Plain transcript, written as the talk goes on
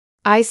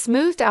I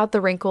smoothed out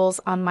the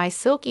wrinkles on my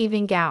silk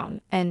evening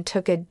gown and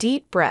took a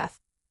deep breath.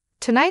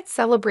 Tonight's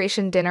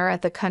celebration dinner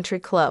at the country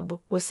club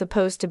was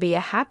supposed to be a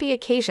happy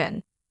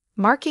occasion,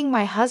 marking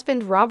my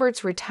husband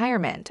Robert's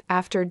retirement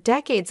after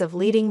decades of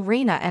leading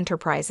Raina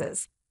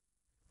Enterprises.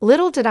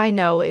 Little did I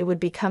know it would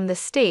become the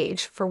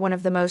stage for one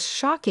of the most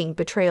shocking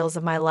betrayals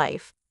of my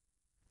life.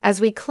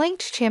 As we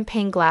clinked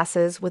champagne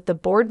glasses with the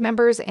board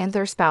members and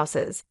their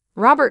spouses,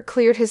 Robert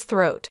cleared his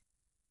throat.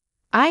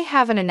 "I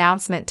have an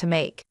announcement to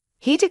make,"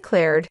 he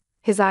declared,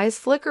 his eyes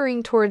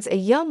flickering towards a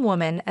young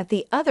woman at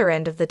the other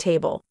end of the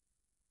table.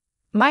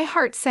 My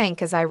heart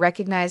sank as I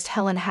recognized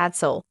Helen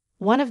Hadsell,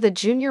 one of the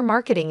junior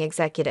marketing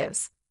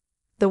executives.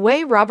 The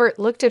way Robert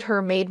looked at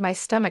her made my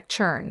stomach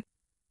churn.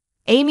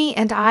 "Amy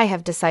and I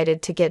have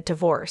decided to get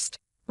divorced,"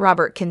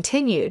 Robert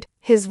continued,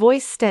 his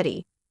voice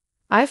steady.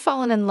 "I've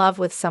fallen in love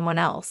with someone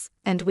else,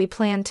 and we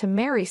plan to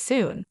marry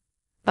soon."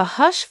 A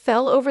hush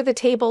fell over the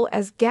table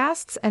as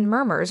gasps and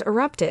murmurs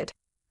erupted.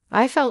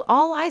 I felt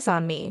all eyes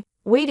on me,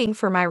 waiting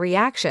for my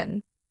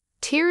reaction.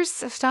 Tears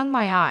stung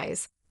my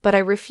eyes, but I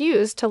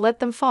refused to let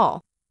them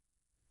fall.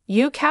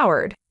 "You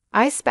coward!"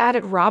 I spat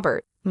at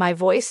Robert, my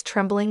voice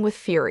trembling with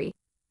fury.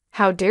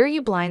 "How dare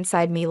you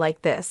blindside me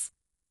like this?"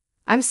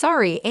 "I'm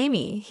sorry,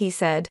 Amy," he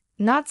said,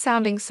 not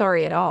sounding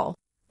sorry at all,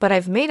 "but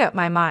I've made up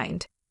my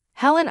mind.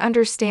 Helen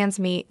understands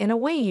me in a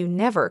way you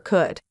never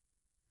could."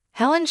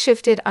 Helen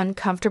shifted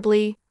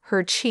uncomfortably,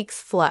 her cheeks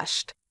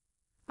flushed.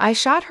 I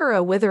shot her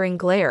a withering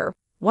glare,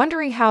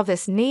 wondering how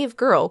this naive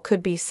girl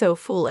could be so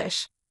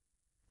foolish.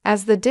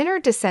 As the dinner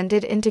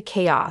descended into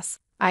chaos,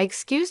 I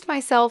excused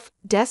myself,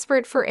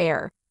 desperate for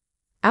air.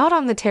 Out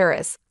on the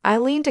terrace, I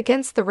leaned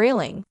against the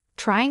railing,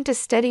 trying to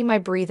steady my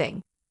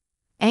breathing.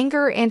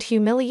 Anger and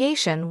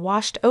humiliation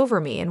washed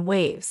over me in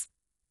waves.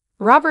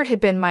 Robert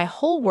had been my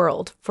whole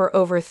world for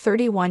over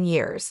 31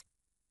 years.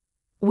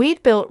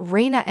 We'd built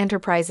Raina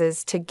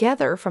Enterprises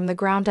together from the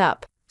ground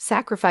up,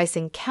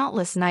 sacrificing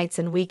countless nights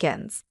and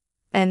weekends.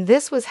 And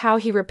this was how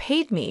he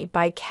repaid me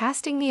by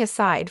casting me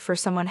aside for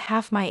someone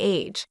half my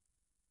age.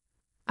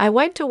 I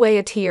wiped away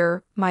a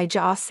tear, my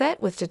jaw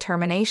set with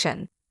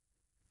determination.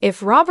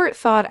 If Robert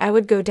thought I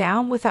would go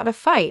down without a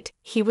fight,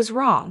 he was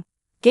wrong.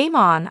 Game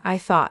on, I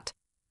thought.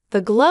 The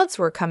gloves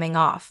were coming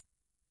off.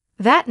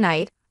 That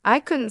night, I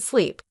couldn't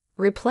sleep,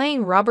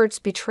 replaying Robert's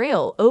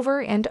betrayal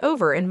over and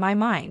over in my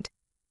mind.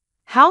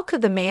 How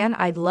could the man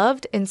I'd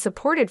loved and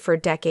supported for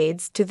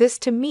decades do this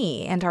to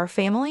me and our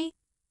family?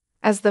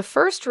 As the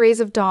first rays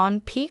of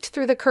dawn peeked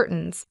through the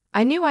curtains,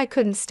 I knew I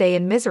couldn't stay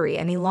in misery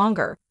any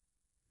longer.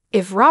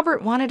 If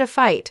Robert wanted a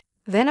fight,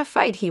 then a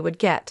fight he would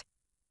get.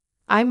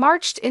 I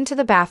marched into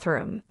the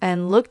bathroom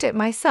and looked at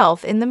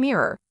myself in the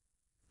mirror.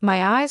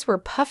 My eyes were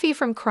puffy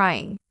from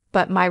crying,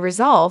 but my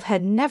resolve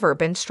had never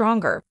been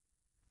stronger.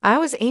 I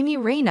was Amy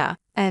Raina,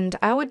 and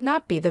I would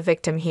not be the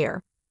victim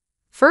here.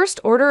 First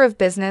order of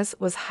business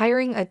was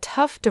hiring a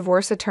tough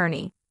divorce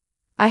attorney.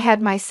 I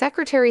had my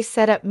secretary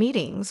set up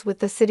meetings with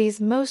the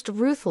city's most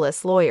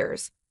ruthless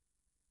lawyers.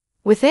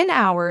 Within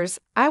hours,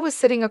 I was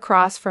sitting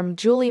across from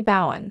Julie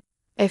Bowen,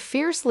 a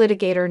fierce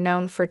litigator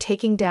known for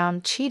taking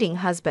down cheating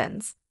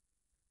husbands.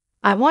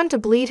 "I want to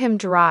bleed him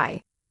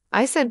dry,"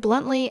 I said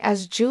bluntly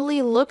as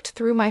Julie looked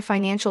through my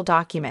financial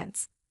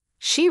documents.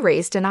 She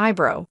raised an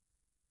eyebrow.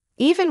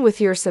 "Even with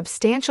your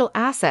substantial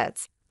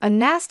assets, a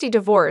nasty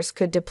divorce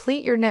could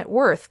deplete your net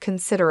worth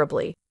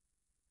considerably."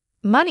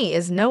 "Money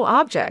is no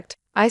object,"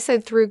 I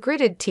said through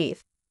gritted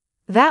teeth.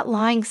 "That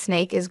lying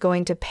snake is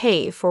going to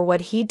pay for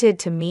what he did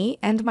to me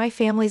and my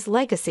family's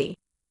legacy."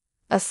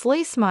 A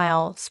sly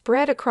smile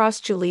spread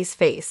across Julie's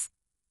face.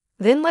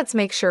 "Then let's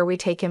make sure we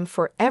take him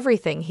for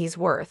everything he's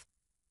worth."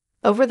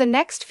 Over the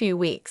next few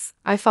weeks,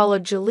 I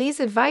followed Julie's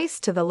advice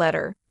to the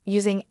letter,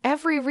 using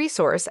every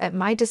resource at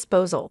my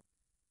disposal.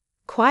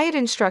 Quiet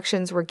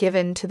instructions were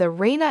given to the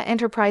Raina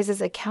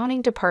Enterprises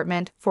accounting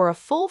department for a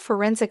full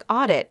forensic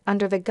audit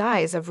under the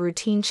guise of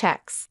routine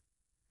checks.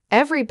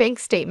 Every bank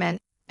statement,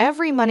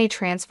 every money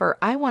transfer,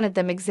 I wanted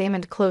them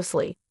examined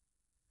closely.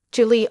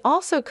 Julie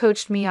also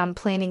coached me on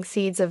planting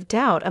seeds of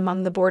doubt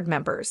among the board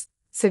members,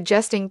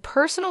 suggesting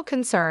personal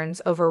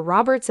concerns over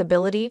Robert's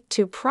ability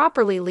to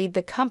properly lead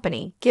the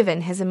company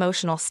given his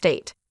emotional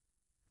state.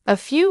 A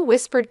few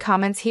whispered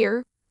comments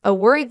here, a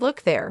worried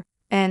look there,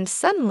 and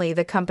suddenly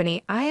the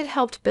company I had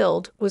helped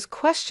build was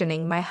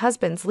questioning my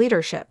husband's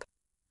leadership.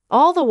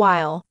 All the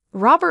while,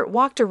 Robert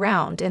walked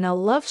around in a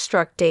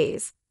love-struck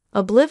daze,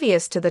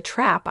 oblivious to the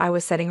trap I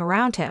was setting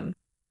around him.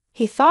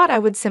 He thought I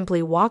would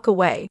simply walk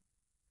away.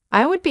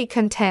 I would be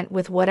content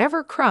with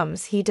whatever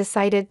crumbs he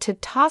decided to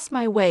toss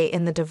my way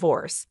in the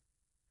divorce.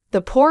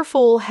 The poor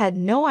fool had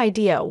no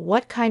idea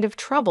what kind of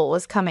trouble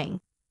was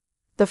coming.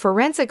 The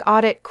forensic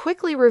audit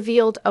quickly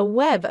revealed a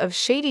web of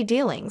shady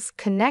dealings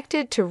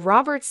connected to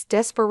Robert's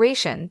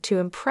desperation to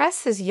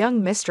impress his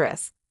young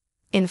mistress.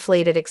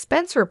 Inflated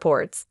expense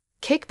reports,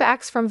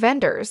 kickbacks from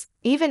vendors,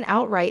 even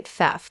outright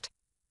theft.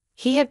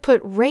 He had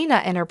put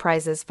Raina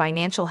Enterprises'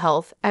 financial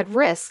health at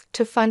risk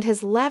to fund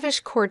his lavish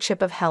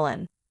courtship of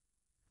Helen.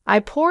 I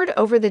pored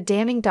over the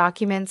damning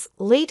documents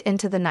late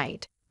into the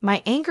night,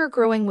 my anger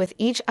growing with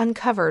each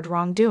uncovered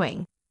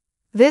wrongdoing.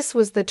 This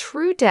was the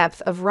true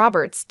depth of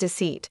Robert's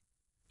deceit.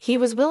 He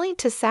was willing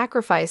to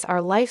sacrifice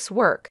our life's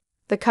work,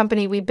 the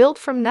company we built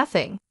from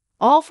nothing,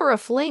 all for a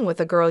fling with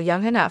a girl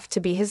young enough to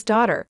be his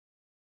daughter.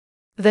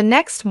 The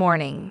next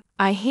morning,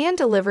 I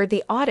hand-delivered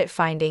the audit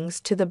findings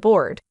to the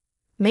board,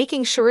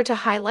 making sure to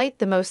highlight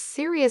the most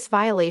serious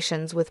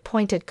violations with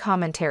pointed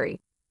commentary.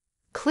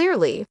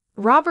 Clearly,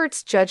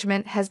 Robert's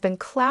judgment has been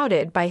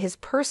clouded by his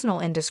personal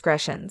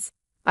indiscretions.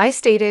 I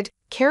stated,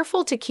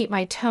 careful to keep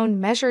my tone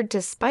measured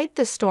despite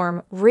the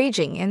storm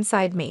raging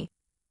inside me.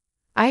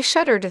 I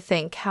shudder to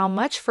think how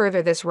much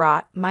further this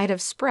rot might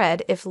have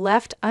spread if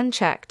left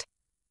unchecked.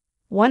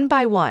 One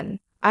by one,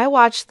 I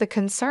watched the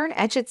concern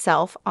etch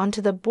itself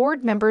onto the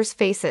board members'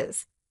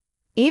 faces.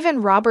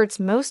 Even Robert's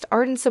most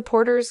ardent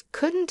supporters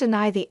couldn't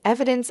deny the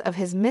evidence of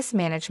his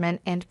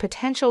mismanagement and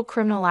potential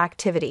criminal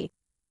activity.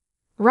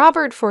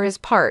 Robert, for his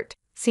part,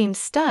 seemed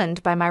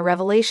stunned by my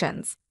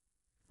revelations.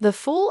 The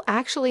fool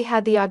actually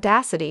had the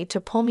audacity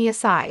to pull me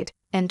aside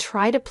and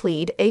try to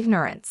plead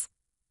ignorance.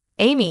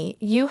 "Amy,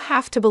 you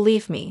have to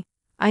believe me.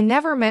 I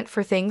never meant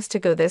for things to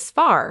go this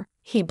far,"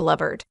 he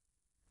blubbered.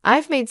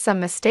 "I've made some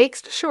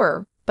mistakes,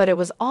 sure, but it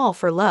was all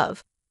for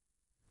love."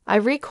 I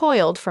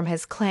recoiled from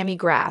his clammy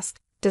grasp,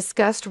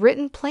 disgust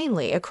written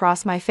plainly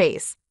across my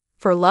face.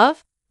 "For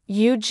love?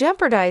 You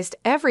jeopardized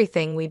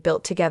everything we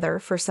built together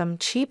for some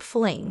cheap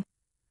fling.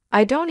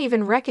 I don't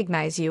even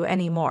recognize you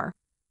anymore."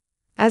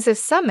 As if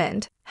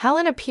summoned,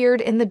 Helen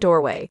appeared in the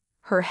doorway,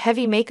 her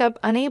heavy makeup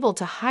unable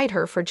to hide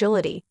her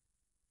fragility.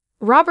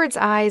 Robert's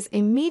eyes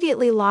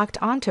immediately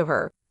locked onto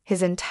her,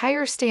 his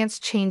entire stance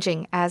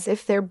changing as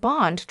if their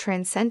bond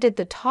transcended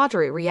the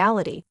tawdry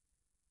reality.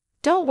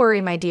 "Don't worry,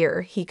 my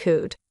dear," he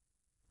cooed.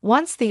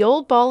 "Once the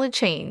old ball and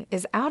chain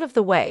is out of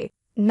the way,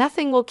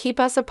 nothing will keep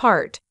us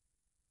apart."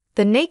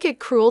 The naked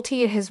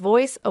cruelty in his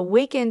voice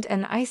awakened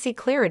an icy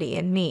clarity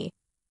in me.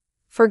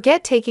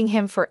 Forget taking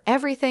him for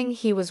everything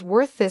he was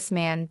worth. This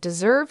man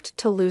deserved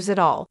to lose it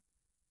all.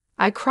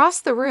 I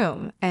crossed the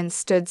room and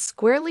stood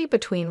squarely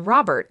between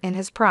Robert and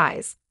his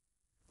prize.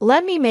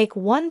 "Let me make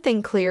one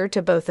thing clear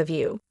to both of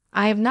you.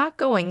 I am not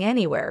going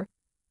anywhere.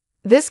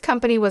 This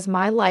company was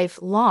my life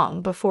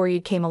long before you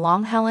came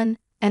along, Helen,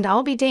 and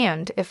I'll be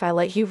damned if I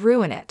let you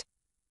ruin it.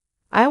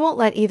 I won't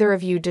let either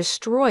of you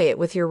destroy it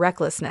with your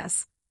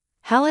recklessness."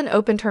 Helen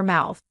opened her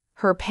mouth,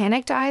 her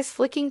panicked eyes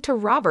flicking to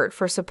Robert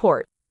for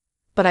support,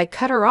 but I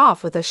cut her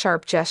off with a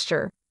sharp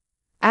gesture.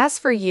 "As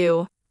for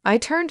you," I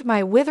turned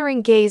my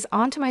withering gaze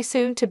onto my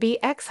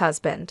soon-to-be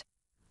ex-husband.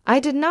 "I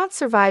did not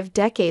survive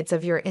decades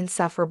of your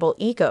insufferable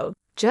ego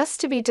just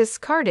to be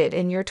discarded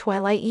in your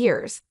twilight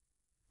years.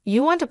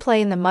 You want to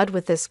play in the mud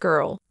with this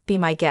girl, be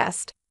my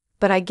guest,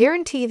 but I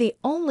guarantee the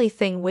only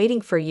thing waiting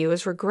for you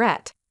is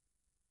regret."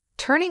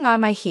 Turning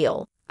on my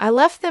heel, I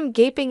left them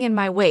gaping in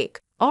my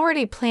wake,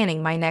 already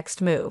planning my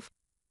next move.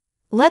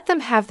 Let them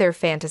have their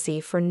fantasy,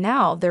 for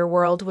now their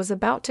world was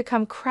about to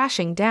come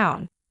crashing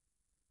down.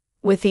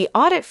 With the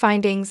audit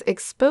findings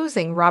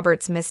exposing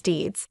Robert's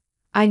misdeeds,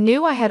 I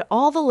knew I had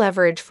all the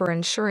leverage for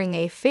ensuring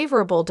a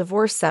favorable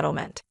divorce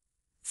settlement.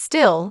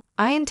 Still,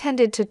 I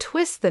intended to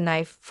twist the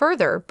knife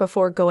further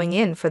before going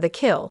in for the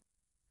kill.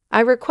 I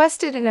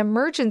requested an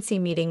emergency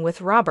meeting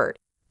with Robert,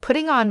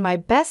 putting on my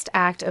best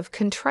act of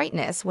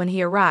contriteness when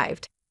he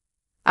arrived.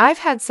 "I've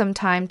had some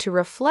time to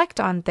reflect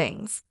on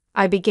things,"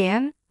 I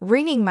began,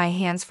 wringing my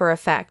hands for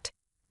effect,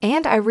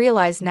 "and I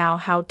realize now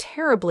how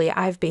terribly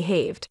I've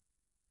behaved."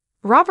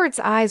 Robert's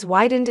eyes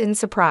widened in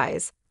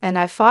surprise, and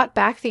I fought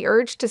back the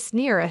urge to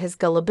sneer at his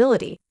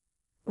gullibility.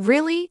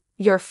 "Really?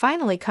 You're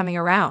finally coming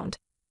around."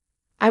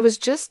 I was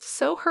just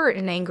so hurt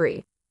and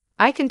angry.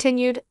 I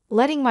continued,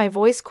 letting my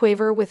voice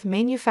quaver with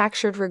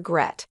manufactured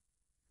regret.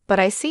 "But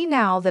I see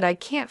now that I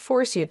can't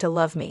force you to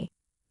love me.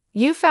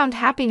 You found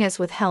happiness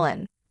with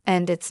Helen,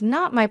 and it's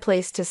not my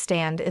place to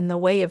stand in the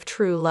way of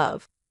true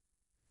love."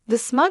 The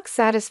smug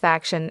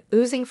satisfaction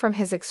oozing from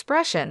his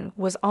expression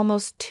was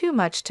almost too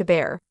much to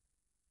bear.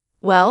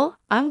 "Well,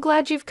 I'm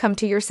glad you've come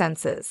to your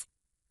senses.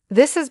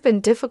 This has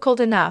been difficult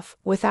enough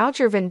without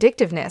your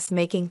vindictiveness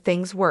making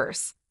things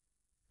worse."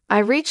 I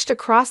reached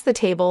across the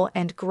table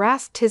and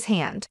grasped his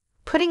hand,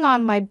 putting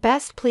on my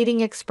best pleading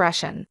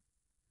expression.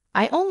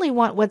 "I only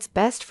want what's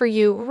best for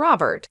you,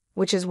 Robert,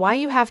 which is why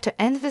you have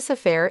to end this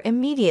affair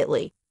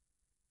immediately."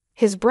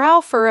 His brow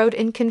furrowed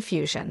in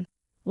confusion.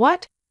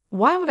 "What?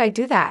 Why would I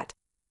do that?"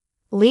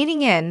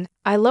 Leaning in,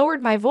 I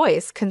lowered my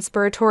voice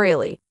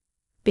conspiratorially.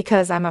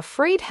 "Because I'm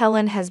afraid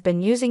Helen has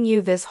been using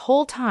you this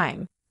whole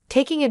time,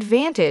 taking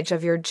advantage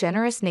of your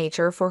generous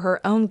nature for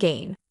her own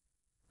gain."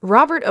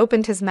 Robert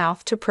opened his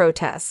mouth to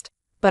protest,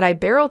 but I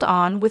barreled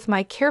on with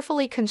my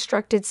carefully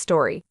constructed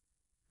story.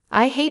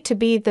 "I hate to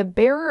be the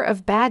bearer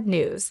of bad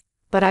news,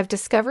 but I've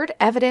discovered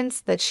evidence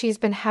that she's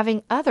been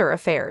having other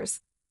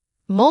affairs.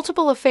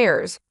 Multiple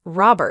affairs,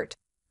 Robert.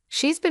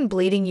 She's been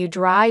bleeding you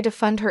dry to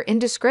fund her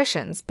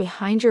indiscretions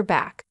behind your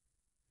back."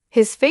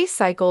 His face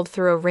cycled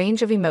through a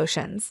range of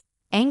emotions: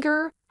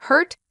 anger,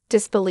 hurt,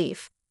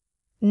 disbelief.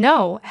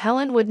 "No,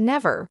 Helen would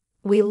never.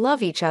 We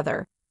love each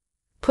other."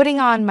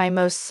 Putting on my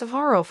most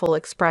sorrowful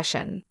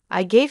expression,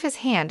 I gave his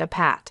hand a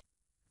pat.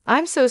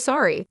 "I'm so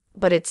sorry,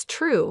 but it's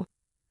true.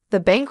 The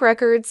bank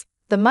records,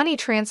 the money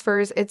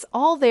transfers, it's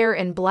all there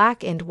in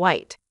black and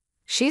white.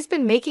 She's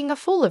been making a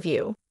fool of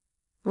you."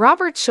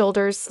 Robert's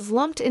shoulders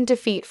slumped into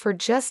feet for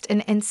just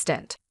an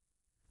instant.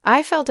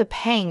 I felt a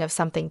pang of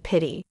something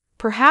pity,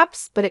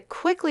 perhaps, but it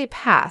quickly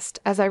passed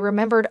as I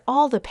remembered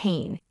all the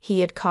pain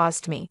he had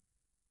caused me.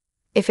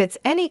 If it's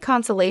any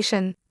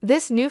consolation,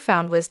 this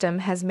newfound wisdom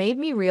has made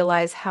me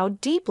realize how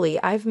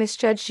deeply I've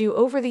misjudged you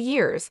over the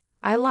years.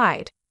 I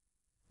lied.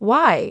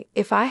 Why,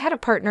 if I had a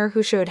partner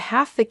who showed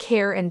half the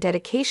care and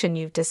dedication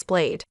you've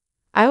displayed,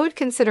 I would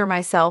consider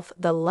myself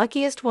the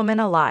luckiest woman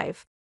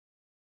alive.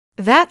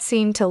 That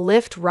seemed to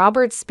lift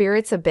Robert's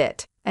spirits a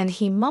bit, and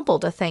he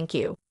mumbled a thank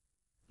you.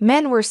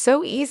 Men were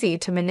so easy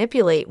to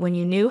manipulate when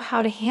you knew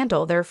how to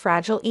handle their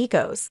fragile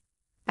egos.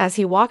 As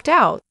he walked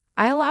out,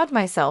 I allowed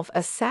myself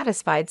a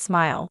satisfied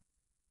smile.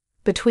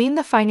 Between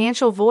the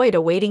financial void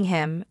awaiting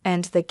him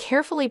and the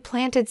carefully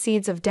planted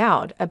seeds of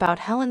doubt about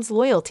Helen's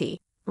loyalty,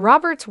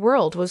 Robert's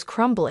world was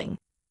crumbling.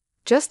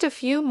 Just a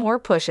few more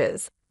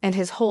pushes, and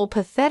his whole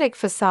pathetic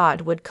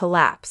facade would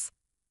collapse.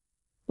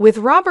 With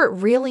Robert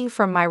reeling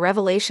from my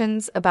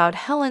revelations about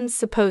Helen's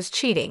supposed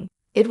cheating,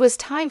 it was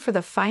time for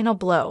the final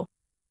blow.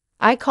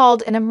 I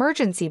called an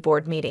emergency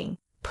board meeting,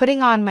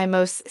 putting on my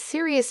most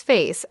serious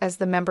face as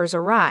the members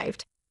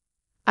arrived.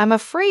 "I'm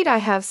afraid I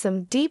have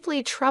some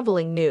deeply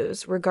troubling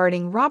news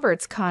regarding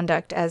Robert's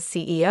conduct as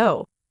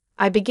CEO,"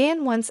 I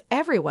began once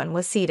everyone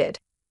was seated.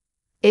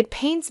 "It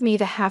pains me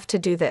to have to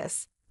do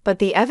this, but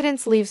the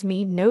evidence leaves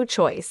me no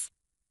choice."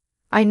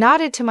 I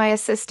nodded to my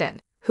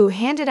assistant, who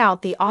handed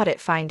out the audit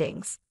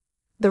findings.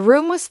 The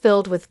room was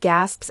filled with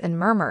gasps and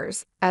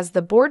murmurs as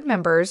the board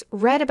members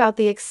read about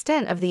the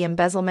extent of the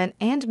embezzlement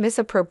and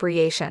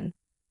misappropriation.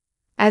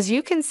 As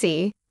you can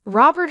see,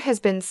 Robert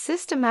has been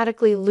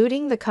systematically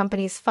looting the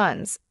company's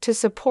funds to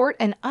support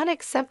an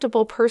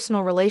unacceptable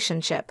personal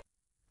relationship,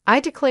 I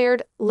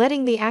declared,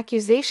 letting the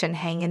accusation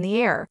hang in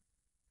the air.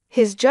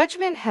 His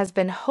judgment has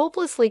been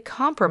hopelessly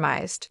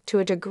compromised to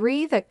a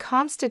degree that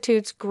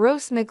constitutes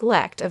gross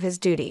neglect of his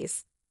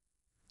duties.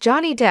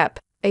 Johnny Depp,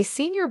 a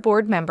senior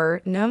board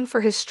member known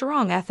for his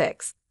strong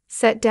ethics,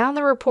 set down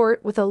the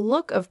report with a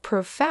look of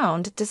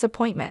profound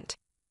disappointment.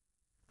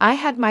 I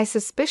had my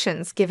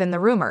suspicions given the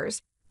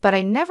rumors, but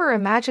I never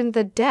imagined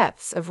the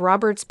depths of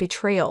Robert's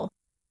betrayal.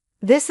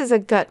 "This is a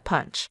gut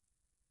punch."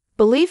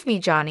 "Believe me,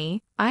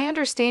 Johnny, I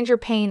understand your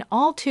pain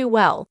all too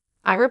well,"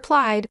 I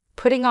replied,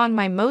 putting on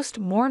my most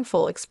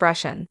mournful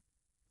expression.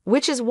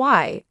 "Which is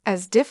why,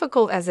 as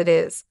difficult as it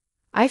is,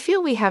 I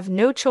feel we have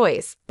no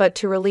choice but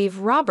to relieve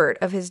Robert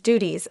of his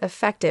duties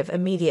effective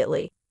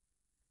immediately."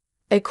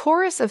 A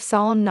chorus of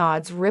solemn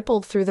nods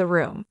rippled through the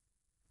room.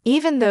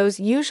 Even those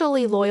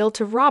usually loyal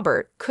to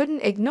Robert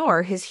couldn't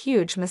ignore his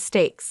huge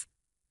mistakes.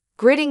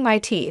 Gritting my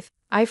teeth,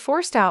 I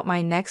forced out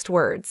my next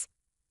words.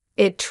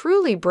 "It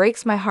truly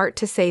breaks my heart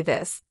to say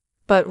this,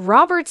 but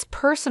Robert's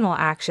personal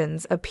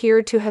actions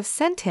appeared to have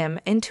sent him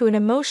into an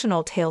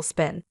emotional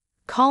tailspin,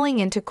 calling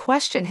into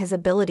question his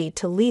ability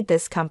to lead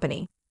this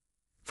company.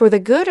 For the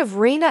good of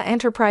Reina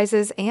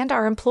Enterprises and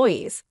our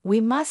employees, we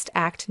must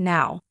act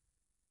now.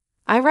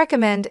 I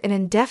recommend an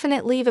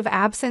indefinite leave of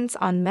absence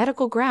on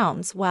medical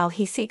grounds while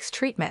he seeks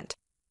treatment."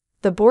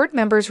 The board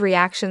members'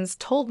 reactions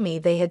told me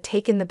they had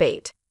taken the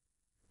bait.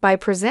 By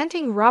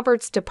presenting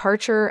Robert's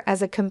departure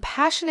as a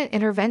compassionate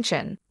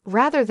intervention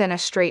rather than a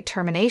straight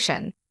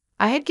termination,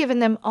 I had given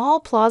them all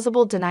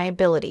plausible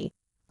deniability,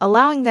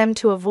 allowing them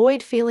to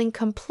avoid feeling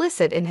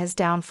complicit in his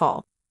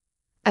downfall.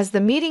 As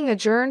the meeting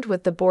adjourned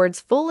with the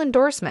board's full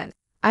endorsement,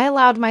 I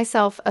allowed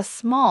myself a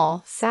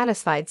small,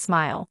 satisfied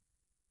smile.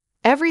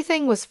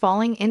 Everything was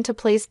falling into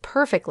place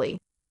perfectly.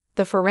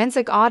 The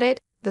forensic audit,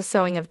 the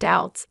sowing of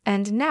doubts,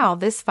 and now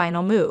this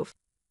final move.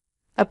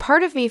 A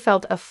part of me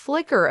felt a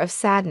flicker of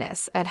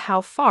sadness at how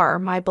far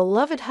my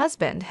beloved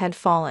husband had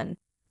fallen,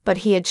 but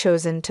he had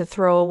chosen to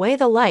throw away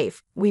the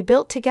life we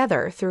built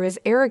together through his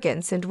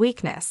arrogance and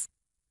weakness.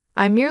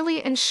 I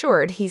merely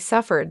ensured he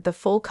suffered the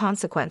full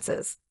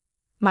consequences.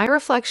 My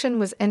reflection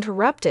was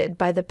interrupted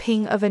by the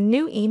ping of a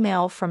new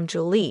email from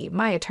Julie,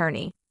 my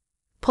attorney.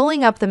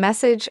 Pulling up the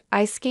message,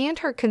 I scanned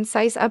her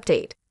concise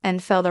update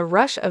and felt a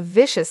rush of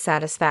vicious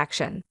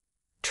satisfaction.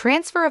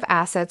 "Transfer of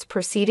assets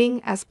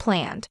proceeding as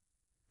planned.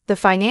 The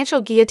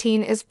financial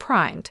guillotine is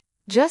primed.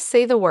 Just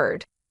say the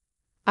word."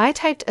 I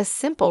typed a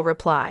simple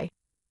reply.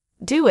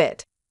 "Do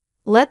it.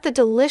 Let the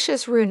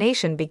delicious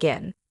ruination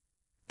begin."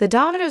 The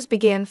dominoes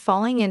began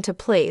falling into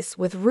place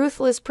with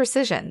ruthless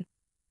precision.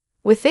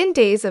 Within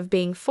days of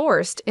being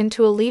forced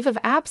into a leave of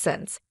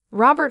absence,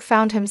 Robert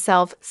found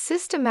himself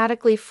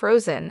systematically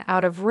frozen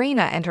out of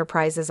Reina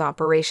Enterprises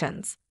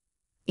operations.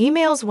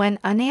 Emails went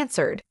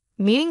unanswered,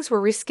 meetings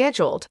were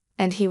rescheduled,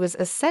 and he was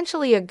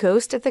essentially a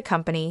ghost at the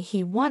company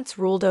he once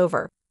ruled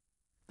over.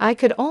 I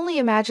could only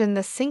imagine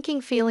the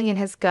sinking feeling in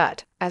his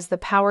gut as the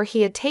power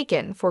he had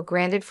taken for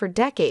granted for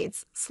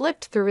decades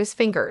slipped through his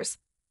fingers.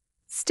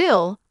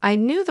 Still, I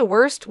knew the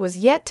worst was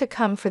yet to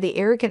come for the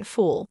arrogant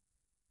fool.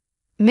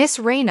 Miss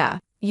Reyna,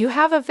 you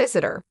have a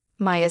visitor.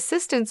 My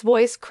assistant's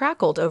voice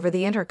crackled over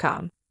the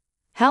intercom.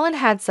 Helen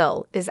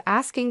Hadsell is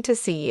asking to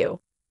see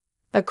you.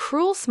 A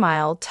cruel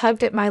smile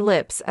tugged at my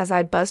lips as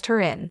I buzzed her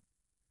in.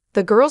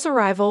 The girl's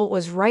arrival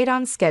was right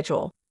on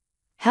schedule.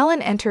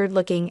 Helen entered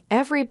looking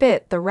every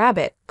bit the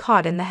rabbit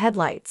caught in the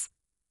headlights.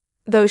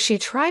 Though she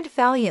tried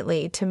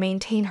valiantly to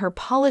maintain her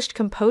polished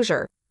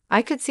composure,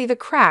 I could see the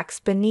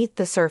cracks beneath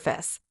the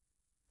surface.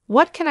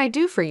 "What can I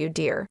do for you,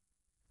 dear?"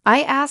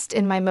 I asked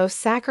in my most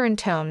saccharine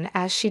tone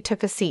as she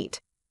took a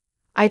seat.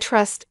 "I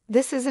trust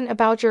this isn't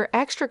about your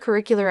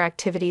extracurricular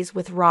activities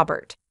with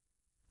Robert.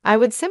 I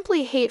would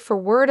simply hate for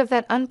word of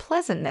that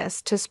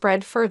unpleasantness to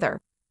spread further."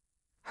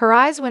 Her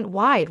eyes went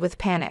wide with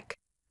panic.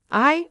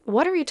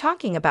 What are you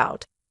talking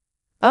about?"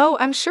 "Oh,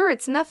 I'm sure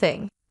it's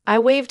nothing." I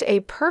waved a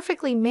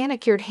perfectly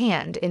manicured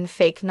hand in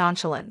fake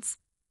nonchalance.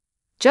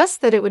 "Just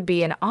that it would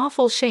be an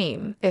awful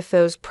shame if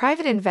those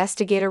private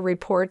investigator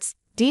reports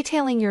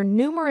detailing your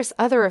numerous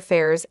other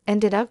affairs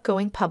ended up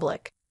going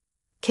public.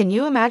 Can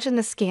you imagine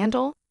the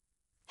scandal?"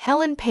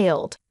 Helen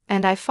paled,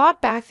 and I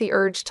fought back the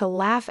urge to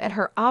laugh at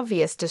her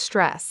obvious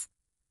distress.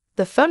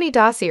 The phony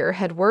dossier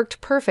had worked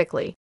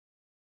perfectly.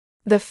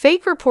 The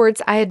fake reports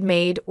I had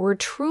made were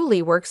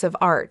truly works of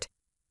art.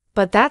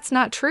 "But that's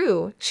not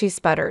true," she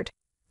sputtered.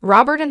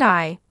 "Robert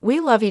and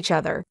we love each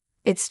other.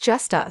 It's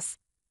just us."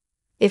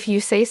 "If you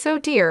say so,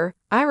 dear,"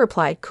 I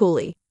replied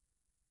coolly.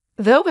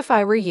 Though if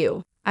I were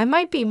you, I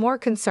might be more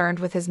concerned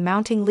with his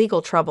mounting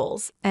legal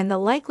troubles and the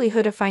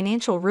likelihood of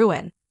financial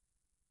ruin.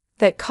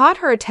 That caught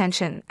her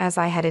attention as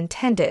I had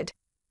intended.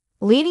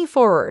 Leaning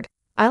forward,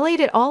 I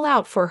laid it all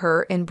out for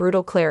her in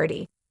brutal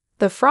clarity.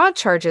 The fraud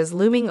charges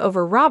looming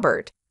over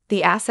Robert,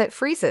 the asset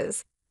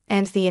freezes,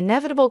 and the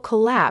inevitable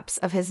collapse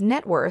of his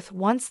net worth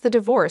once the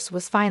divorce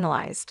was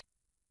finalized.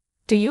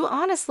 "Do you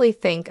honestly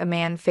think a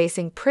man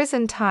facing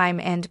prison time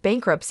and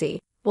bankruptcy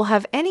will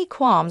have any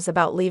qualms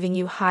about leaving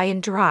you high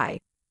and dry?"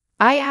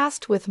 I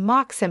asked with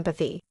mock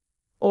sympathy.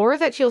 "Or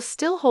that you'll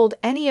still hold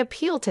any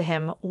appeal to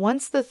him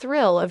once the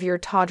thrill of your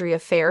tawdry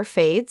affair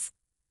fades?"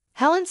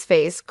 Helen's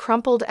face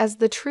crumpled as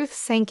the truth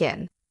sank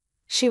in.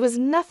 She was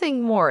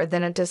nothing more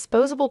than a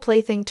disposable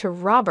plaything to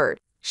Robert,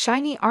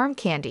 shiny arm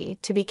candy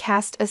to be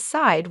cast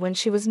aside when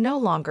she was no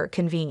longer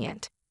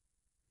convenient.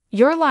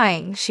 "You're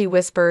lying," she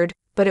whispered,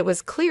 but it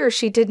was clear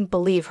she didn't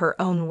believe her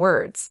own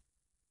words.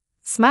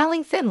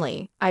 Smiling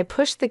thinly, I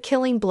pushed the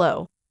killing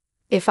blow.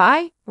 "If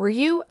I were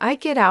you,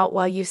 I'd get out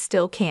while you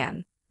still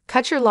can.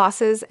 Cut your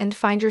losses and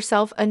find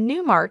yourself a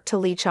new mark to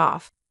leech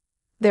off.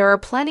 There are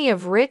plenty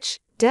of rich,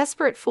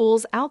 desperate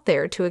fools out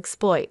there to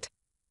exploit."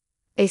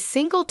 A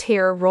single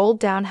tear rolled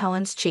down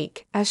Helen's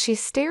cheek as she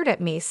stared at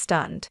me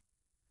stunned.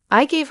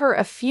 I gave her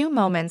a few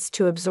moments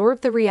to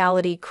absorb the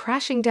reality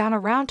crashing down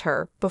around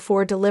her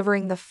before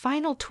delivering the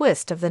final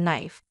twist of the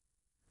knife.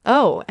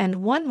 "Oh,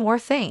 and one more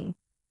thing.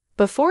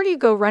 Before you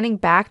go running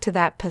back to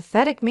that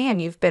pathetic man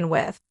you've been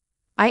with,"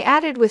 I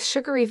added with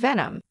sugary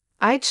venom,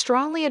 "I'd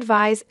strongly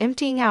advise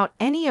emptying out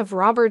any of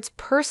Robert's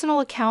personal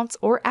accounts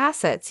or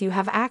assets you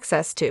have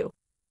access to.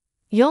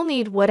 You'll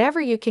need whatever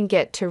you can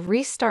get to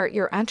restart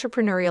your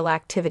entrepreneurial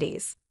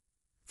activities."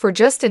 For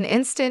just an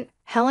instant,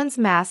 Helen's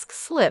mask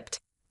slipped,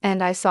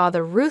 and I saw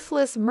the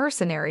ruthless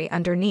mercenary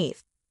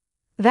underneath.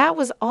 That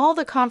was all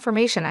the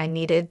confirmation I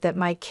needed that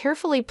my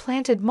carefully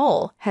planted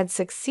mole had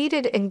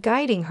succeeded in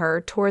guiding her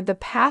toward the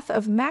path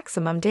of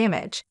maximum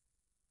damage.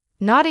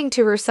 Nodding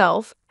to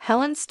herself,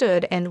 Helen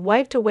stood and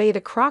wiped away the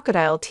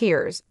crocodile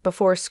tears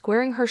before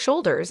squaring her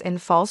shoulders in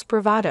false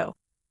bravado.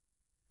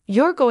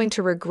 "You're going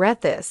to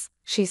regret this,"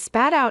 she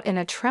spat out in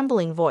a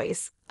trembling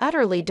voice,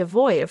 utterly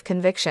devoid of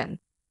conviction.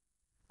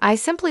 I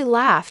simply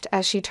laughed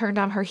as she turned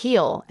on her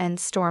heel and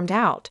stormed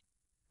out.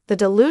 The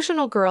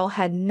delusional girl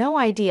had no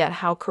idea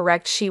how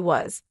correct she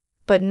was,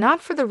 but not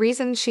for the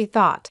reasons she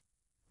thought.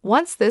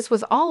 Once this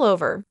was all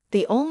over,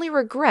 the only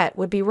regret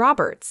would be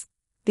Robert's.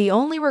 The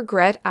only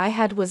regret I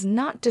had was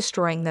not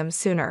destroying them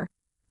sooner.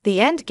 The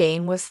end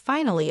game was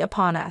finally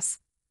upon us.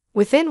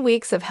 Within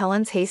weeks of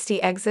Helen's hasty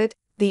exit,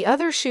 the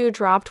other shoe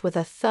dropped with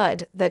a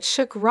thud that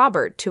shook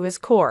Robert to his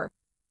core.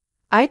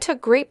 I took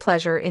great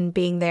pleasure in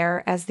being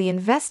there as the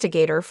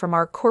investigator from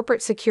our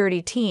corporate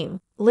security team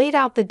laid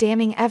out the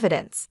damning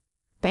evidence.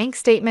 Bank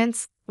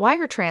statements,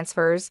 wire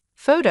transfers,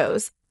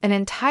 photos, an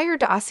entire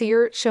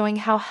dossier showing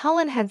how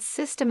Helen had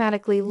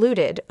systematically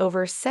looted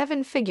over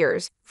 7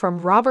 figures from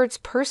Robert's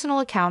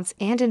personal accounts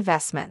and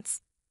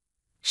investments.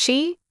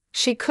 She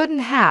couldn't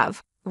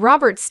have,"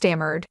 Robert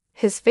stammered,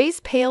 his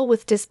face pale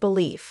with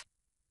disbelief.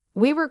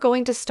 "We were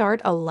going to start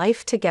a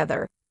life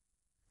together."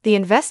 The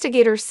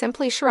investigator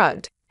simply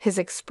shrugged, his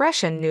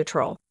expression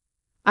neutral.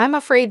 "I'm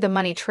afraid the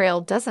money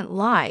trail doesn't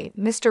lie,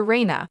 Mr.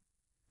 Reyna.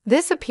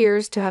 This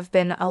appears to have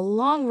been a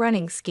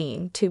long-running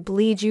scheme to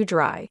bleed you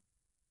dry."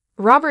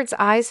 Robert's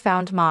eyes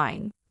found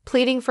mine,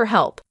 pleading for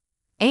help.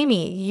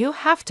 "Amy, you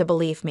have to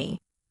believe me.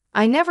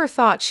 I never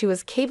thought she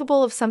was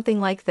capable of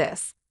something like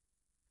this."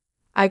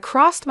 I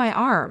crossed my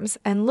arms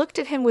and looked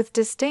at him with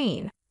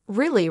disdain.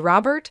 "Really,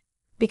 Robert?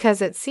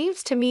 because it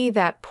seems to me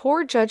that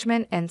poor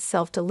judgment and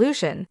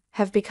self-delusion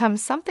have become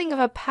something of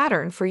a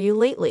pattern for you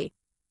lately."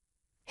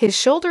 His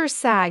shoulders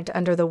sagged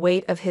under the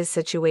weight of his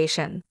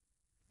situation.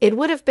 It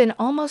would have been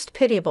almost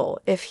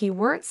pitiable if he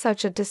weren't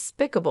such a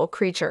despicable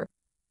creature.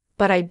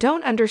 "But I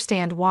don't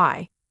understand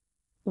why.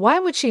 Why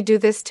would she do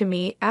this to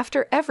me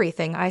after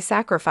everything I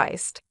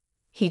sacrificed?"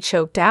 he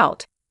choked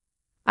out.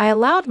 I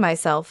allowed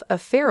myself a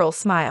feral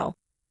smile.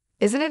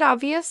 "Isn't it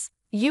obvious?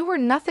 You were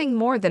nothing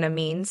more than a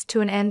means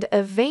to an end,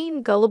 a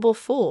vain, gullible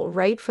fool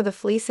ripe for the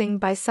fleecing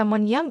by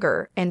someone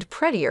younger and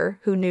prettier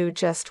who knew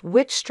just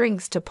which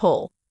strings to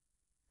pull."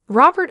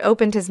 Robert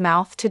opened his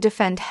mouth to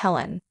defend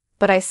Helen,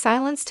 but I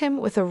silenced him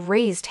with a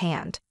raised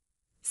hand.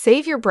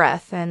 "Save your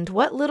breath and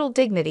what little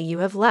dignity you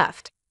have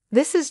left.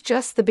 This is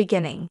just the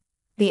beginning.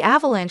 The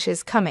avalanche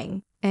is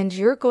coming, and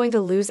you're going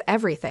to lose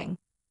everything."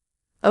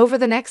 Over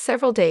the next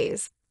several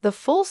days, the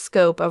full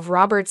scope of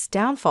Robert's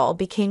downfall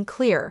became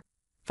clear.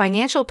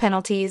 Financial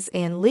penalties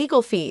and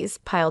legal fees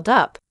piled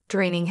up,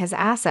 draining his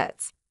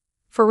assets.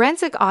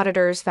 Forensic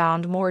auditors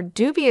found more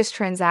dubious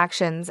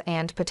transactions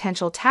and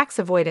potential tax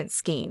avoidance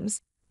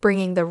schemes,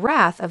 bringing the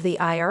wrath of the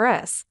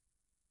IRS.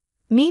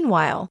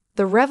 Meanwhile,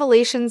 the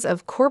revelations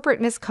of corporate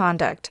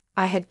misconduct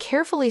I had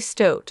carefully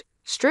stowed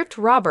stripped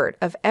Robert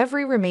of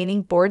every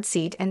remaining board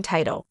seat and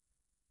title.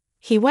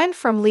 He went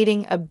from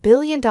leading a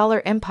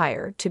billion-dollar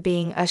empire to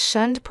being a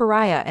shunned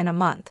pariah in a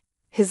month,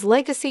 his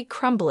legacy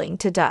crumbling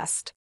to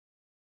dust.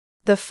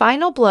 The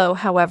final blow,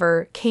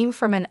 however, came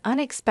from an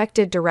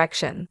unexpected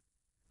direction.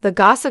 The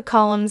gossip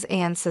columns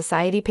and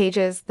society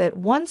pages that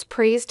once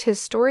praised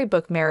his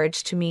storybook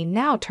marriage to me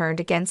now turned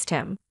against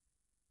him.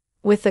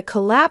 With the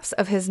collapse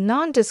of his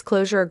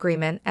non-disclosure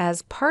agreement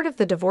as part of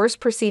the divorce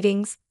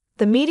proceedings,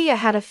 the media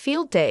had a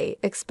field day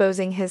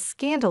exposing his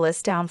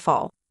scandalous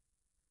downfall.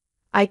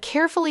 I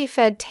carefully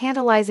fed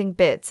tantalizing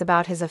bits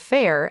about his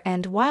affair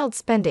and wild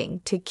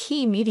spending to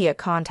key media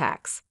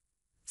contacts.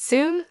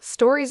 Soon,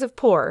 stories of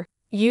poor,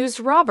 used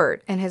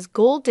Robert and his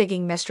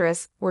gold-digging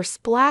mistress were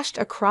splashed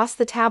across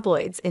the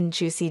tabloids in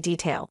juicy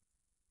detail.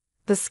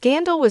 The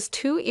scandal was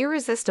too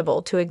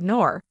irresistible to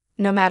ignore,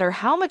 no matter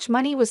how much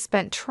money was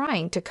spent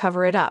trying to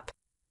cover it up.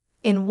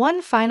 In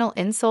one final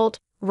insult,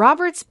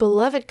 Robert's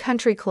beloved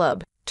country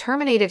club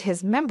terminated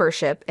his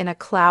membership in a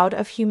cloud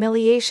of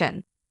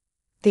humiliation.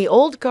 The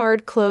old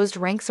guard closed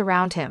ranks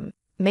around him,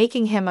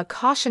 making him a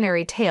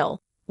cautionary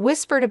tale,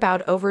 whispered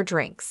about over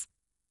drinks.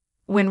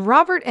 When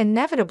Robert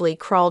inevitably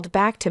crawled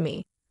back to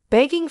me,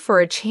 begging for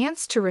a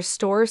chance to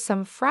restore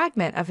some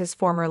fragment of his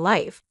former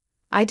life,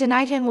 I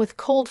denied him with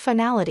cold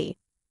finality.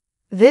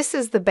 "This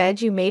is the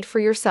bed you made for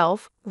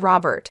yourself,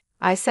 Robert,"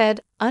 I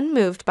said,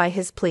 unmoved by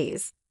his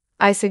pleas.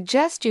 "I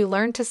suggest you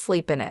learn to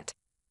sleep in it."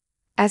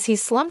 As he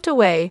slumped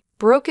away,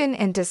 broken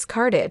and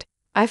discarded,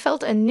 I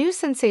felt a new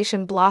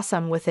sensation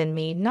blossom within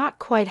me, not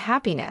quite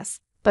happiness,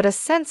 but a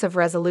sense of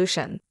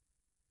resolution.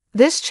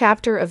 This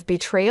chapter of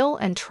betrayal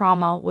and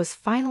trauma was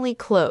finally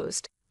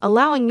closed,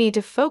 allowing me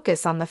to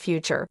focus on the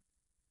future.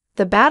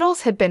 The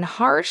battles had been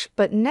harsh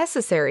but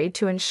necessary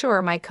to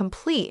ensure my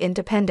complete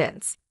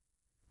independence.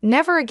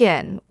 Never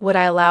again would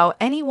I allow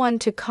anyone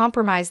to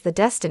compromise the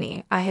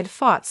destiny I had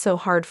fought so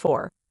hard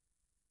for.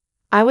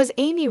 I was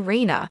Amy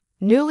Reyna,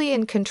 newly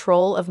in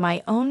control of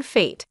my own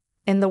fate,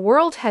 and the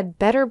world had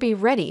better be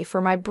ready for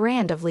my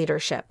brand of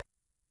leadership.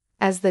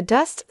 As the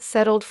dust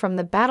settled from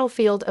the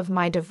battlefield of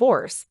my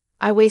divorce,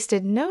 I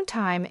wasted no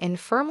time in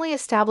firmly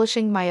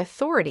establishing my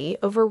authority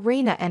over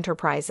Reyna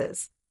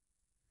Enterprises.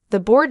 The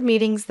board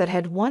meetings that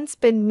had once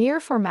been mere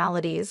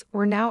formalities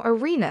were now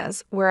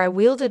arenas where I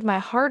wielded my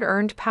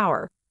hard-earned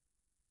power.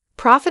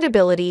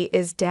 Profitability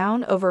is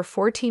down over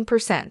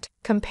 14%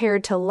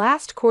 compared to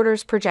last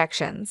quarter's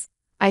projections,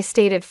 I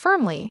stated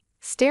firmly,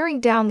 staring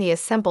down the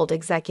assembled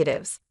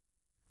executives.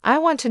 I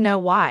want to know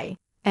why,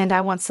 and I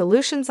want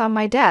solutions on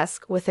my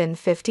desk within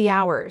 50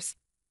 hours.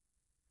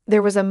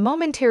 There was a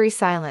momentary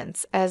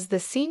silence as the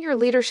senior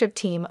leadership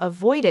team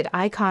avoided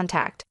eye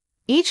contact,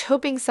 each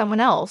hoping someone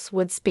else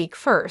would speak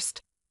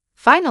first.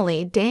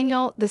 Finally,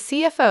 Daniel, the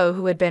CFO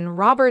who had been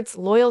Robert's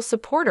loyal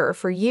supporter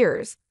for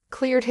years,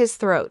 cleared his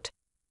throat.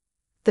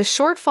 "The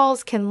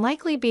shortfalls can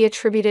likely be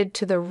attributed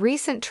to the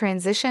recent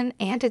transition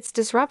and its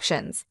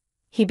disruptions,"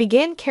 he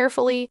began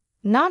carefully,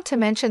 "not to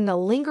mention the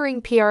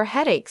lingering PR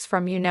headaches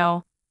from,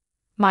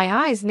 My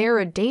eyes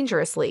narrowed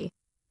dangerously.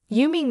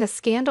 "You mean the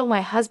scandal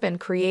my husband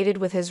created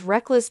with his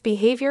reckless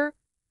behavior?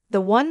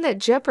 The one that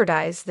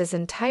jeopardized this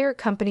entire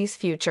company's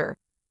future?"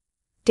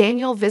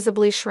 Daniel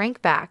visibly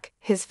shrank back,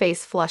 his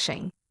face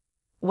flushing.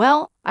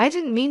 "Well, I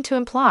didn't mean to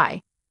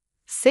imply."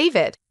 "Save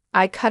it,"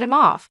 I cut him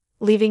off,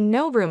 leaving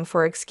no room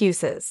for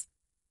excuses.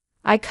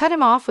 I cut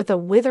him off with a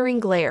withering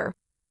glare.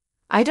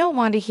 "I don't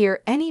want to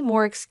hear any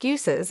more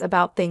excuses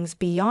about things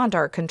beyond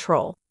our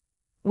control.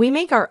 We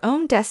make our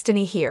own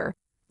destiny here,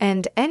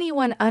 and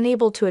anyone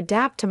unable to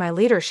adapt to my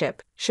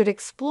leadership should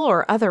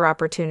explore other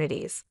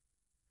opportunities."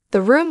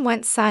 The room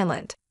went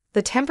silent,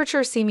 the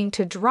temperature seeming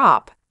to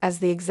drop as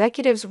the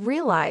executives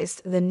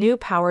realized the new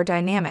power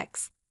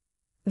dynamics.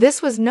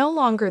 This was no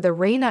longer the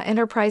Reyna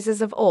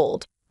Enterprises of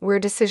old, where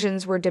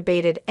decisions were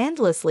debated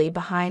endlessly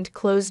behind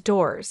closed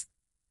doors.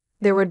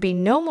 There would be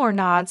no more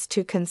nods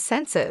to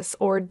consensus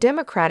or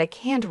democratic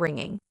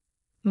hand-wringing.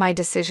 My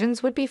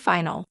decisions would be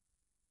final.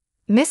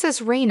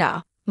 Mrs.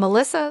 Reyna,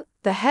 Melissa,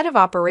 the head of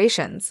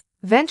operations,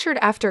 ventured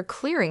after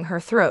clearing her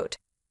throat.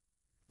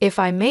 If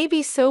I may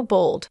be so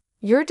bold,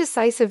 your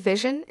decisive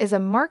vision is a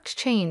marked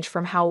change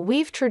from how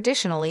we've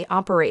traditionally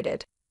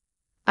operated.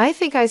 I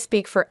think I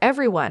speak for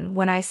everyone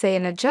when I say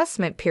an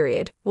adjustment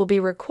period will be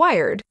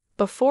required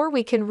before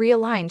we can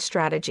realign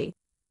strategy.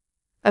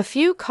 A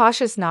few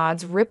cautious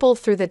nods rippled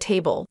through the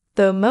table,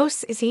 though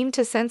most seemed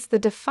to sense the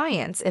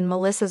defiance in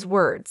Melissa's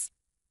words.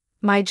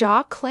 My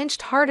jaw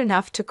clenched hard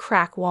enough to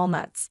crack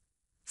walnuts.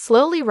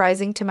 Slowly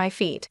rising to my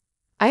feet,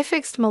 I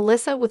fixed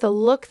Melissa with a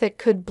look that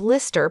could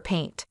blister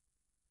paint.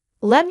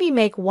 Let me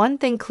make one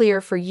thing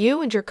clear for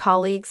you and your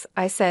colleagues,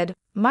 I said,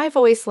 my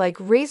voice like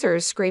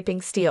razors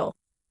scraping steel.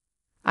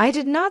 I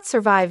did not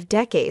survive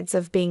decades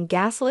of being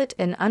gaslit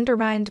and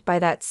undermined by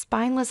that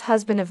spineless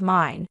husband of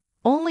mine,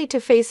 only to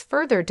face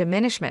further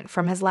diminishment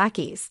from his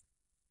lackeys.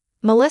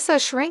 Melissa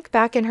shrank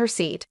back in her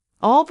seat,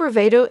 all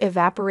bravado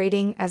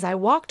evaporating as I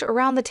walked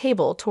around the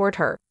table toward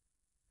her.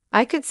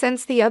 I could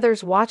sense the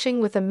others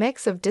watching with a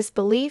mix of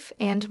disbelief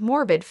and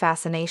morbid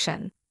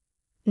fascination.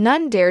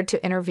 None dared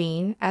to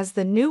intervene as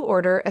the new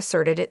order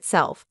asserted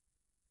itself.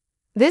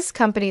 This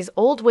company's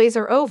old ways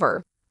are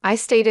over, I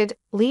stated,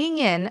 leaning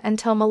in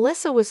until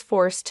Melissa was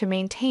forced to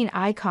maintain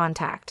eye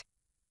contact.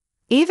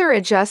 Either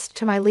adjust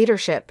to my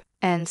leadership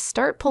and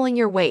start pulling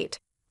your weight,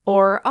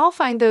 or I'll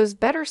find those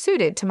better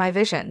suited to my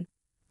vision.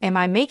 Am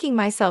I making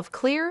myself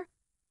clear?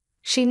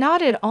 She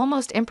nodded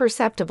almost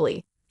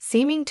imperceptibly,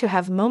 seeming to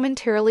have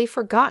momentarily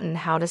forgotten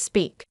how to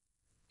speak.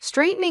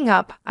 Straightening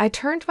up, I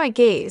turned my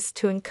gaze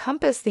to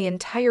encompass the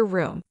entire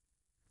room.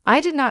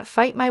 I did not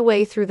fight my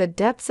way through the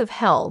depths of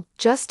hell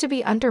just to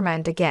be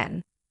undermined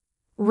again.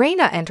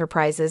 Reyna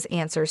Enterprises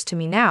answers to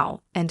me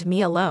now, and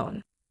me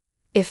alone.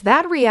 If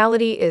that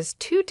reality is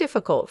too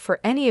difficult for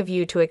any of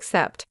you to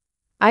accept,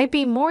 I'd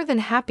be more than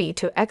happy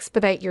to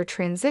expedite your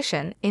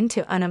transition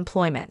into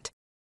unemployment.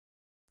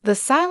 The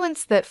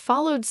silence that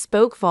followed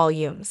spoke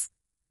volumes.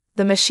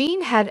 The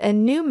machine had a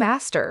new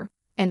master,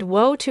 and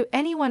woe to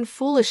anyone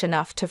foolish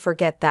enough to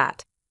forget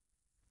that.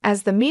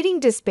 As the meeting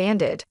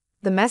disbanded,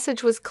 the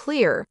message was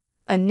clear: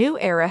 a new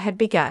era had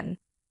begun.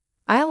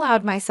 I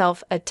allowed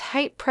myself a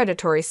tight,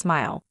 predatory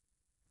smile.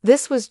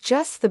 This was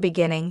just the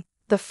beginning,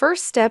 the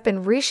first step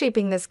in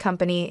reshaping this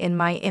company in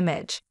my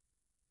image.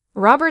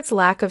 Robert's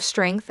lack of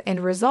strength and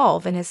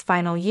resolve in his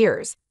final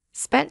years,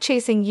 spent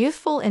chasing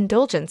youthful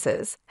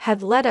indulgences,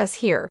 had led us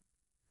here.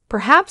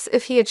 Perhaps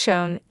if he had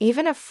shown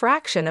even a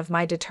fraction of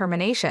my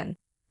determination,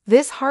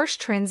 this harsh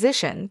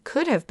transition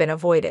could have been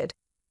avoided.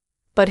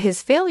 But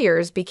his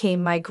failures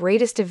became my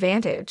greatest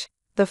advantage,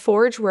 the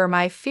forge where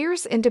my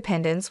fierce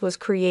independence was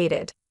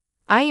created.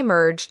 I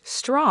emerged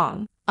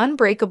strong,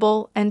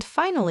 unbreakable, and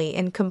finally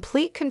in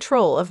complete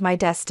control of my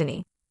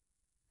destiny.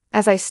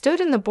 As I stood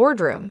in the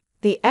boardroom,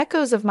 the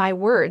echoes of my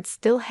words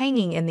still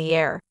hanging in the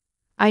air,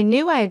 I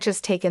knew I had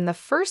just taken the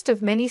first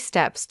of many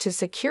steps to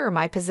secure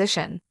my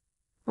position.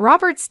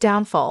 Robert's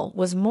downfall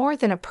was more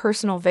than a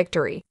personal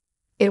victory.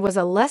 It was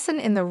a lesson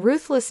in the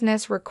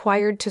ruthlessness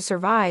required to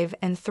survive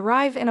and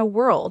thrive in a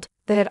world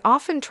that had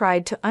often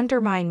tried to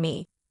undermine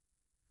me.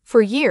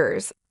 For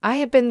years, I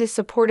had been the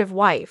supportive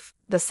wife,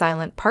 the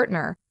silent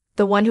partner,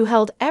 the one who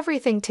held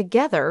everything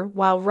together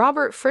while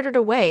Robert frittered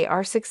away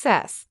our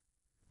success.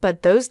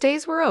 But those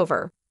days were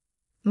over.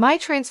 My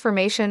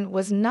transformation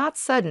was not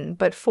sudden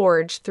but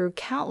forged through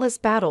countless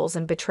battles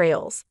and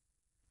betrayals.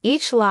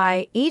 Each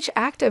lie, each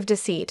act of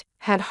deceit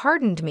had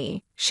hardened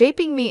me,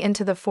 shaping me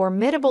into the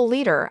formidable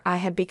leader I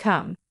had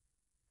become.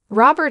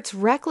 Robert's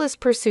reckless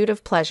pursuit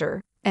of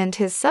pleasure and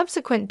his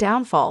subsequent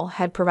downfall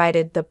had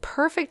provided the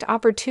perfect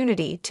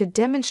opportunity to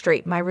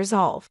demonstrate my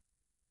resolve.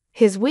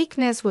 His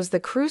weakness was the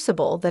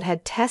crucible that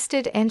had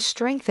tested and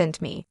strengthened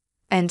me,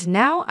 and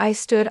now I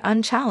stood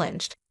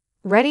unchallenged,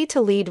 ready to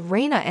lead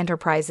Reyna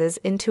Enterprises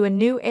into a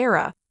new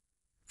era.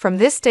 From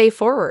this day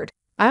forward,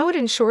 I would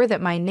ensure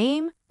that my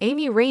name,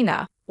 Amy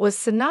Reyna, was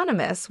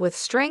synonymous with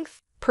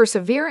strength,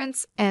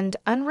 perseverance, and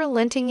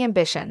unrelenting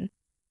ambition.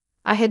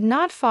 I had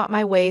not fought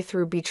my way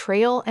through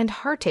betrayal and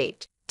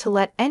heartache to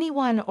let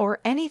anyone or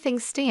anything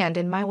stand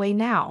in my way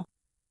now.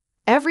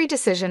 Every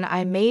decision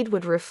I made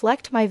would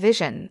reflect my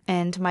vision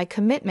and my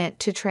commitment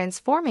to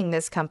transforming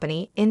this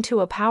company into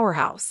a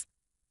powerhouse.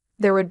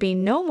 There would be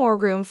no more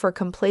room for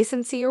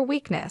complacency or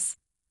weakness.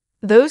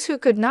 Those who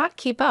could not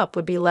keep up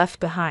would be left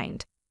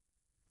behind.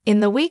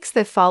 In the weeks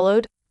that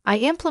followed, I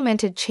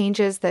implemented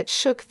changes that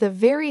shook the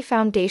very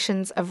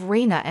foundations of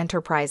Reyna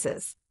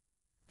Enterprises.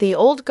 The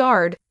old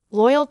guard,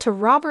 loyal to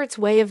Robert's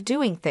way of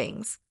doing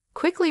things,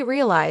 quickly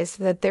realized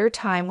that their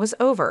time was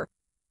over.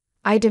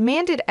 I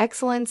demanded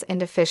excellence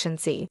and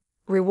efficiency,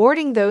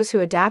 rewarding those who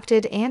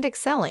adapted and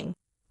excelling,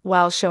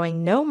 while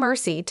showing no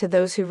mercy to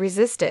those who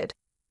resisted.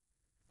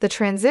 The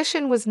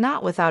transition was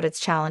not without its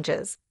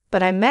challenges,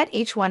 but I met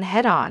each one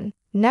head-on,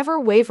 never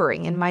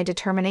wavering in my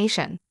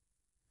determination.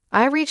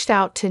 I reached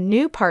out to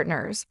new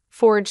partners,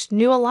 forged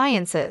new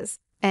alliances,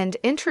 and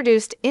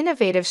introduced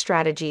innovative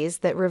strategies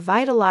that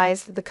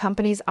revitalized the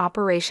company's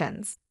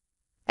operations.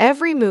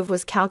 Every move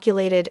was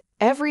calculated,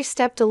 every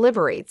step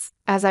deliberates,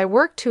 as I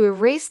worked to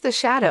erase the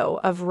shadow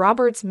of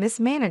Robert's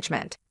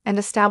mismanagement and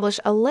establish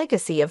a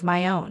legacy of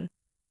my own.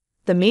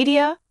 The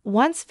media,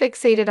 once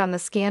fixated on the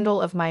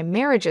scandal of my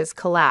marriage's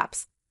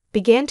collapse,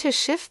 began to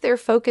shift their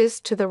focus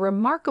to the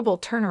remarkable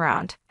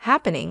turnaround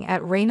happening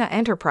at Reina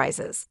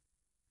Enterprises.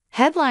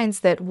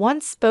 Headlines that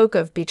once spoke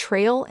of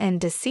betrayal and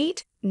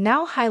deceit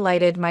now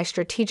highlighted my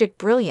strategic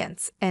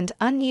brilliance and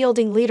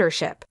unyielding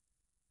leadership.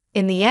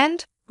 In the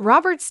end,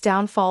 Robert's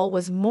downfall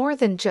was more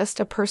than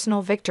just a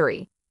personal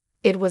victory.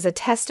 It was a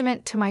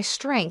testament to my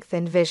strength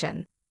and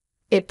vision.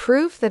 It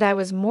proved that I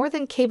was more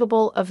than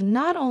capable of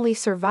not only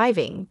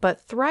surviving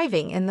but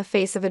thriving in the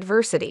face of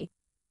adversity.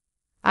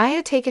 I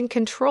had taken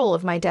control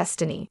of my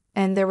destiny,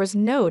 and there was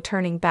no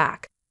turning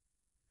back.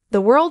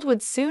 The world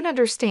would soon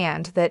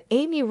understand that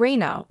Amy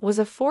Reina was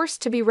a force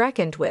to be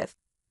reckoned with,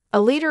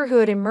 a leader who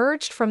had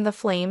emerged from the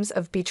flames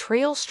of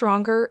betrayal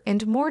stronger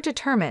and more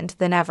determined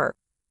than ever.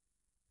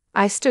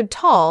 I stood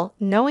tall,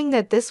 knowing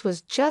that this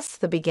was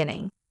just the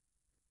beginning.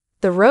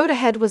 The road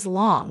ahead was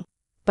long,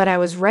 but I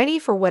was ready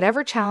for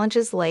whatever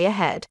challenges lay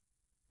ahead.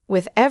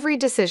 With every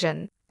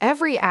decision,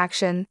 every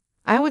action,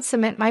 I would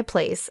cement my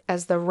place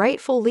as the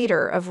rightful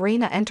leader of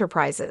Reina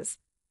Enterprises.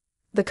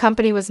 The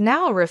company was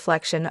now a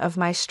reflection of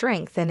my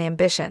strength and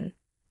ambition,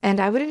 and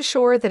I would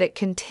ensure that it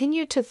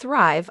continued to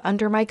thrive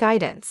under my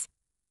guidance.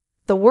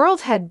 The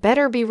world had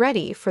better be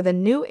ready for the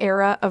new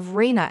era of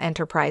Reina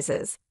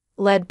Enterprises,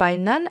 led by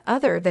none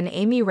other than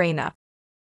Amy Reina.